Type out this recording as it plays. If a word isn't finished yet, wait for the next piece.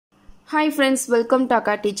Hi friends, welcome to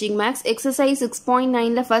akkasteachingmaths. Exercise 6.9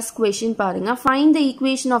 la first question பாருங்க. Find the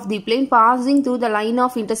equation of the plane passing through the line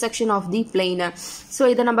of intersection of the plane. So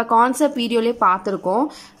இத நம்ம concept வீடியோலயே பார்த்திருக்கோம்.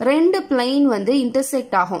 ரெண்டு plane வந்து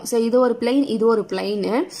intersect ஆகும். So இது ஒரு plane, இது ஒரு plane.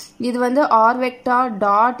 இது வந்து r vector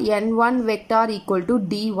dot n1 vector equal to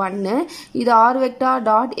d1. இது r vector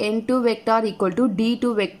dot n2 vector equal to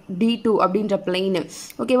d2 அப்படின்ற plane.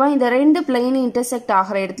 ஓகேவா? இந்த ரெண்டு plane intersect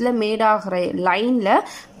ஆகிற இடத்துல மேட் ஆகிற லைன்ல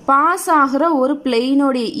பாஸ் ஆகிற ஒரு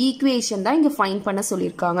பிளேனோட ஈக்குவேஷன் தான் இங்க ஃபைண்ட் பண்ண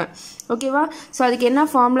சொல்லிருக்காங்க. ஓகேவா? சோ அதுக்கு என்ன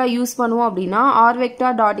ஃபார்முலா யூஸ் பண்ணுவோம் அப்படினா r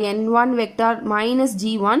vector dot n1 vector minus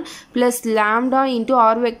g1 plus lambda into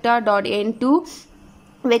r vector dot n2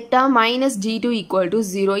 vector minus g2 equal to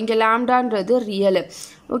 0. இங்க lambdaன்றது ரியல்.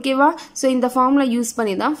 ஓகேவா? சோ இந்த ஃபார்முலா யூஸ்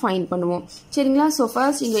பண்ணி தான் ஃபைண்ட் பண்ணுவோம். சரிங்களா? சோ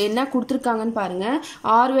ஃபர்ஸ்ட் இங்க என்ன கொடுத்திருக்காங்கன்னு பாருங்க.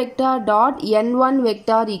 r vector dot n1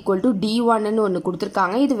 vector equal to d1 ன்னு ஒன்னு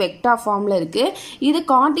கொடுத்திருக்காங்க. இது வெக்டார் ஃபார்ம்ல இருக்கு. இது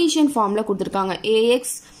கார்ட்டீசியன் ஃபார்ம்ல கொடுத்திருக்காங்க. ax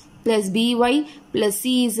plus by plus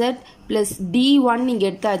cz plus d1 இங்க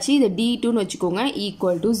எடுத்தாச்சு. இது d2 ன்னு வெச்சுக்கோங்க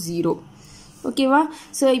equal to 0. ஓகேவா?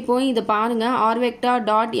 சோ இப்போ இத பாருங்க. r vector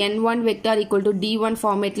dot n1 vector equal to d1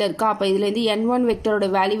 ஃபார்மேட்ல இருக்கா. அப்ப இதுல இருந்து n1 வெக்டரோட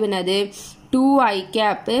வேல்யூ என்னது? 2i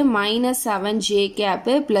cap minus 7j cap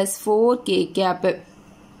plus 4k cap.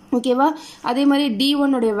 ஓகேவா? அதே மாதிரி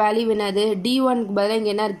d1 உடைய வேல்யூ என்னது? d1 க்கு பதிலா இங்க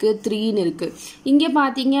என்ன இருக்கு? 3 ன்னு இருக்கு. இங்க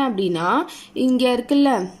பாத்தீங்க அப்படினா இங்க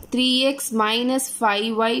இருக்குல்ல 3x minus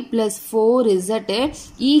 5y plus 4z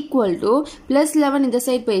equal to plus 11 இந்த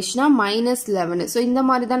சைடு போயிடுச்சுனா minus 11. சோ இந்த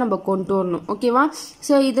மாதிரி தான் நம்ம கொண்டு வரணும். ஓகேவா?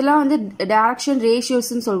 சோ இதெல்லாம் வந்து டைரக்ஷன்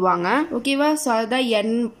ரேஷியோஸ் ன்னு சொல்வாங்க. ஓகேவா? சோ அதான்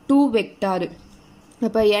n2 வெக்டார்.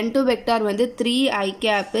 அப்ப n2 வெக்டார் வந்து 3i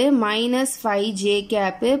cap minus 5j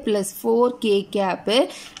cap plus 4k cap.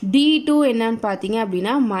 d2 என்னன்னு பாத்தீங்க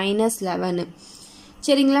அப்படினா minus 11.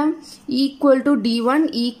 சரிங்களா? equal to d1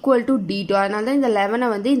 equal to d2. அதனால தான் இந்த 11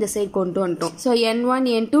 வந்து இந்த சைடு கொண்டு வந்துட்டோம். So n1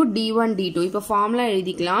 n2 d1 d2. இப்போ ஃபார்முலா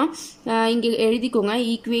எழுதிக்கலாம். இங்க எழுதிக்கோங்க.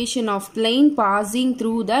 equation of plane passing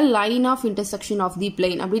through the line of intersection of the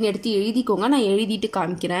plane அப்படினு எடுத்து எழுதிக்கோங்க. நான் எழுதிட்டு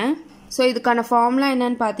காமிக்கிறேன். So இதுக்கான ஃபார்முலா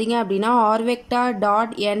என்னன்னு பாத்தீங்க அப்படினா r vector dot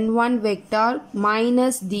n1 vector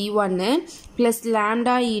minus d1 plus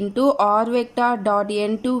lambda into r vector dot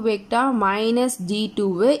n2 vector minus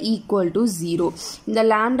d2 equal to 0. இந்த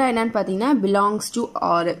lambda என்னன்னு பாத்தீங்கன்னா belongs to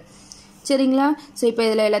r. சரிங்களா? சோ இப்போ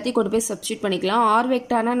இதல எல்லாத்தையும் கொண்டு போய் சப்ஸ்டிட்யூட் பண்ணிக்கலாம். r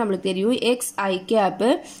வெக்டார்னா நமக்கு தெரியும் xi cap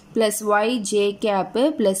plus yj cap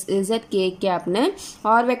plus zk cap னு.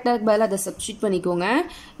 r வெக்டாருக்கு பதிலா அத சப்ஸ்டிட்யூட் பண்ணிக்கோங்க.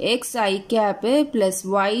 xi cap plus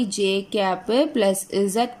yj cap plus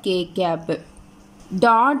zk cap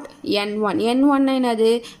dot n1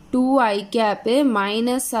 என்னது? 2i cap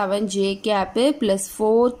minus 7j cap plus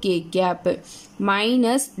 4k cap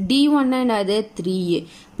minus d1 என்னது? 3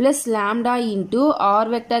 plus lambda into r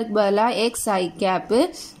vector பதிலா xi cap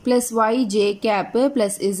plus yj cap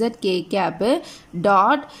plus zk cap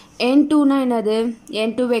dot n2 என்னது?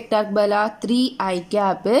 n2 vector பதிலா 3i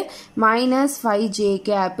cap minus 5j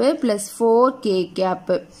cap plus 4k cap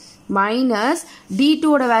minus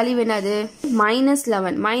d2 ஓட value என்னது? minus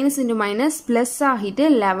 11. minus into minus plus ஆகிட்டு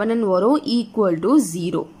 11 ன்னு வரும் equal to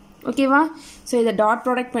 0. ஓகேவா? So இத dot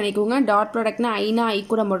product பண்ணிக்கோங்க. டாட் ப்ராடக்ட்னா i னா i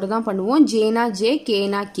கூட மட்டும் தான் பண்ணுவோம். j னா j, k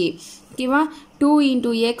னா k. ஓகேவா? 2 into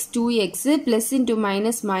x 2x plus into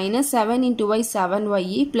minus minus 7 into y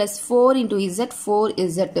 7y plus 4 into z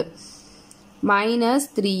 4z minus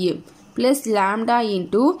 3 plus lambda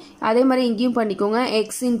into அதே மாதிரி இங்கேயும் பண்ணிக்கோங்க.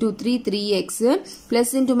 x into 3 3x plus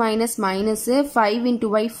into minus minus 5 into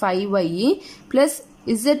y 5y plus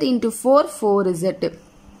z into 4 4z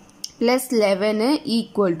plus 11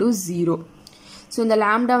 equal to 0. so இந்த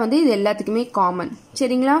lambda வந்து இது எல்லாத்துக்குமே common.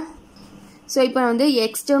 சரிங்களா? So இப்போ வந்து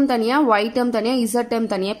x term தனியா y term தனியா z term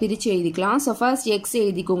தனியா பிரிச்சு எழுதிக்கலாம். சோ ஃபர்ஸ்ட் x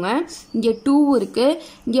எழுதிக்கோங்க. இங்க 2 இருக்கு.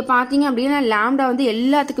 இங்க பாத்தீங்க அப்படினா lambda வந்து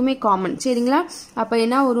எல்லாத்துக்குமே காமன். சரிங்களா? அப்ப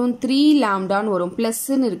என்ன வரும்? 3 lambda ன்னு வரும். பிளஸ்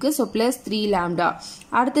ன்னு இருக்கு. So plus 3 lambda.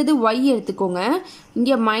 அடுத்து y எடுத்துக்கோங்க.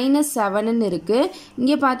 இங்க -7 ன்னு இருக்கு.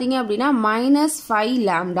 இங்க பாத்தீங்க அப்படினா -5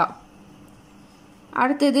 lambda.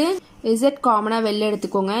 அடுத்து z காமனா வெளிய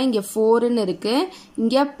எடுத்துக்கோங்க. இங்க 4 ன்னு இருக்கு.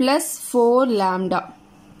 இங்க +4 lambda.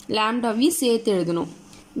 lambda-வி சேர்த்து எழுதணும்.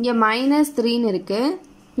 இங்க -3 ன்னு இருக்கு.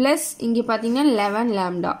 பிளஸ் இங்க பாத்தீங்கன்னா 11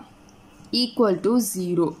 lambda equal to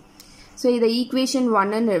 0. சோ இத ஈக்குவேஷன்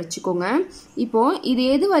 1 ன்னு வெச்சுக்கோங்க. இப்போ இது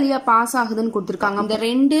எது வழியா பாஸ் ஆகுதுன்னு கொடுத்திருக்காங்க. இந்த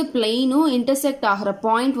ரெண்டு பிளேனும் இன்டர்செக்ட் ஆகுற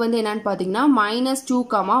பாயிண்ட் வந்து என்னன்னு பாத்தீங்கன்னா -2,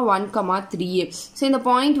 1, 3. சோ இந்த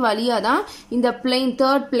பாயிண்ட் வழியா தான் இந்த பிளேன்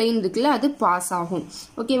தேர்ட் பிளேன் இருக்குல்ல அது பாஸ் ஆகும்.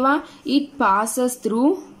 ஓகேவா? இட் passes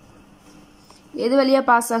through எது வழியா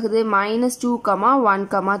பாஸ் ஆகுது? -2, 1,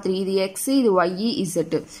 3. இது x, இது y,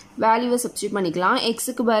 z. வேல்யூவை சப்ஸ்டிட்யூட் பண்ணிக்கலாம். x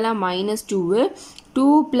க்கு பதிலா -2, 2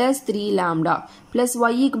 plus 3 lambda plus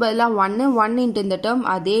y-க்கு பதிலா 1 into இந்த term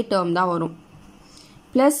அதே term தான் வரும்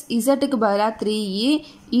plus z-க்கு பதிலா 3e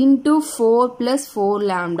into 4 plus 4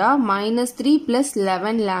 lambda minus 3 plus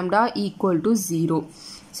 11 lambda equal to 0.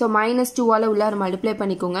 So minus 2 ஆல உள்ளார multiply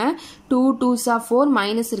பண்ணிக்கோங்க 2 2s are 4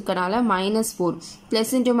 minus இருக்கனால minus 4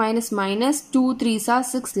 plus into minus minus 2 3s are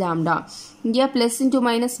 6 lambda இங்க plus into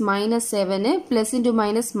minus minus 7 plus into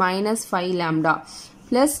minus minus 5 lambda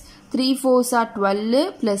plus 3 4s are 12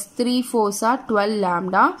 plus 3 4s are 12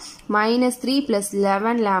 lambda minus 3 plus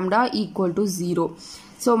 11 lambda equal to 0.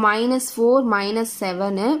 So minus 4 minus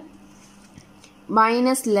 7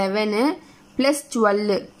 minus 11 plus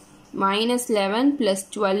 12 minus 11 plus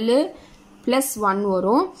 12 plus 1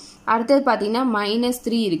 வரும் அடுத்தது பாத்தீங்கன்னா minus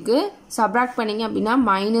 3 இருக்கு subtract பண்ணீங்க அப்படின்னா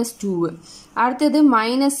minus 2 அடுத்தது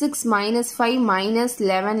minus 6 minus 5 minus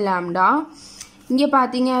 11 lambda இங்க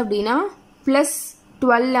பாத்தீங்க அப்படின்னா plus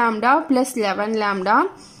 12 lambda plus 11 lambda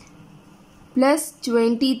plus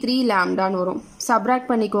 23 lambda வரும் subtract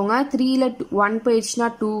பண்ணிக்கோங்க 3ல 1 போயிடுச்சுனா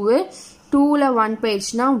 2 2ல 1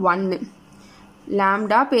 போயிடுச்சுனா 1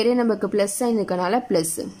 lambda பேரே நமக்கு plus sign இருக்கனால plus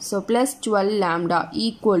so plus 12 lambda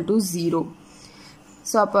equal to 0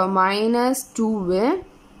 so அப்ப minus 2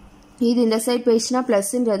 இது இந்த சைடு போயிடுச்சுனா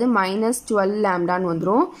plusன்றது minus 12 lambda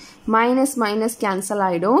வந்துரும் minus minus cancel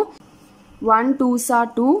ஆயிடும் 1 2s are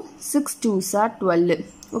 2 6 2s are 12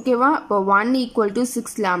 ஓகேவா அப்ப 1 equal to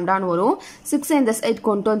 6 lambda வரும் 6 இந்த சைடு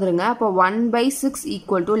கொண்டு வந்துருங்க அப்ப 1 by 6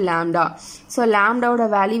 equal to lambda so lambda ஓட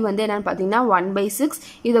வேல்யூ வந்து என்னன்னு பாத்தீங்கன்னா 1 by 6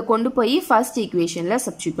 இத கொண்டு போய் ஃபர்ஸ்ட் ஈக்குவேஷன்ல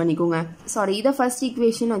சப்ஸ்டிட்யூட் பண்ணிக்கோங்க சாரி இத ஃபர்ஸ்ட்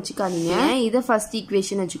ஈக்குவேஷன் வச்சுக்காதீங்க இத ஃபர்ஸ்ட்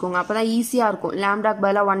ஈக்குவேஷன் வச்சுக்கோங்க அப்பதான் ஈஸியா இருக்கும் lambdaக்கு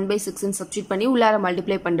பதிலா 1 by 6 ன்னு சப்ஸ்டிட்யூட் பண்ணி உள்ளார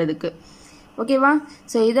மல்டிப்ளை பண்றதுக்கு ஓகேவா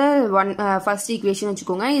சோ இத ஃபர்ஸ்ட் ஈக்குவேஷன்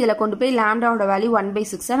வச்சுக்கோங்க இதல கொண்டு போய் lambda ஓட வேல்யூ 1 by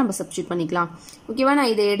 6 நம்ம சப்ஸ்டிட்யூட் பண்ணிக்கலாம் ஓகேவா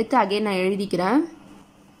நான் இத எடுத்து அகைன் நான் எழுதிக்கிறேன்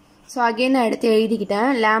so again நான் எடுத்து எழுதிக்கிட்டேன்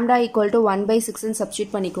lambda equal to 1 by 6 ன்னு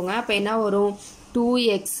சப்ஸ்டிட்யூட் பண்ணிக்கோங்க அப்ப என்ன வரும்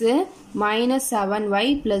 2x minus 7y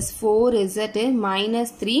plus 4z minus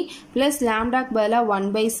 3 plus lambda க்கு பதிலா 1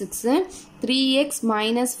 by 6 3x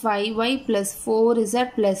minus 5y plus 4z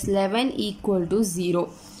plus 11 equal to 0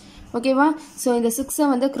 ஓகேவா சோ இந்த 6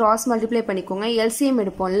 வந்து cross multiply பண்ணிக்கோங்க LCM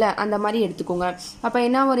எடுப்போம்ல அந்த மாதிரி எடுத்துக்கோங்க அப்ப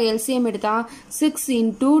என்ன ஒரு LCM எடுத்தா 6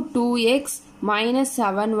 into 2x minus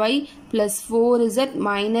 7y plus 4z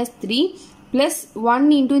minus 3 plus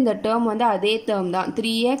 1 into இந்த term வந்து அதே term தான்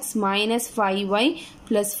 3x minus 5y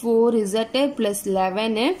plus 4z plus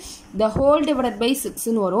 11 the whole divided by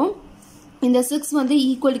 6 ன்னு வரும் இந்த 6 வந்து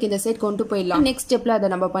ஈக்குவலுக்கு இந்த சைடு கொண்டு போயிடலாம் நெக்ஸ்ட் ஸ்டெப்ல அதை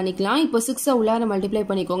நம்ம பண்ணிக்கலாம் இப்போ 6 உள்ளார மல்டிப்ளை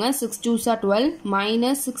பண்ணிக்கோங்க 6 2s are 12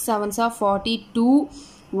 minus 6 7s are 42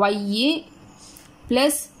 ya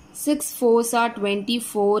plus 6 4s are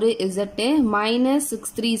 24 z minus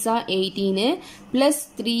 6 3s are 18 plus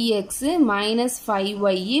 3x minus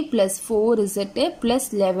 5y plus 4z plus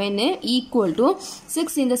 11 equal to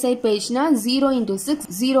 6 இந்த சைடு போயிடுச்சுனா 0 into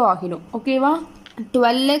 6 0 ஆகிடும் ஓகேவா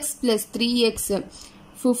 12x plus 3x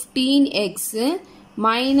 15x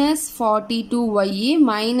minus 42y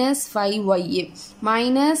minus 5y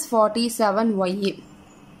minus 47y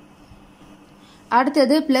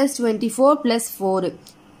அடுத்தது plus 24 plus 4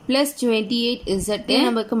 plus 28 z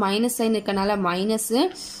நமக்கு minus sign இருக்கனால minus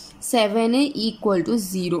 7 equal to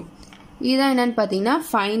 0 இதுதான் என்னன்னு பாத்தீங்கன்னா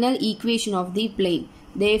final equation of the plane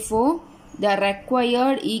therefore the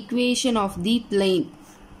required equation of the plane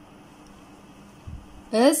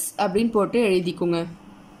is அப்படினு போட்டு எழுதிக்குங்க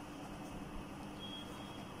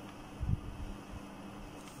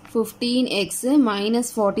 15x minus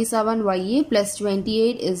 47y plus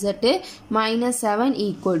 28z minus 7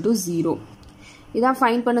 equal to 0 இதான்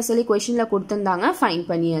find பண்ண சொல்லி क्वेश्चनல கொடுத்திருந்தாங்க ஃபைண்ட்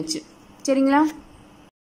பண்ணியாச்சு சரிங்களா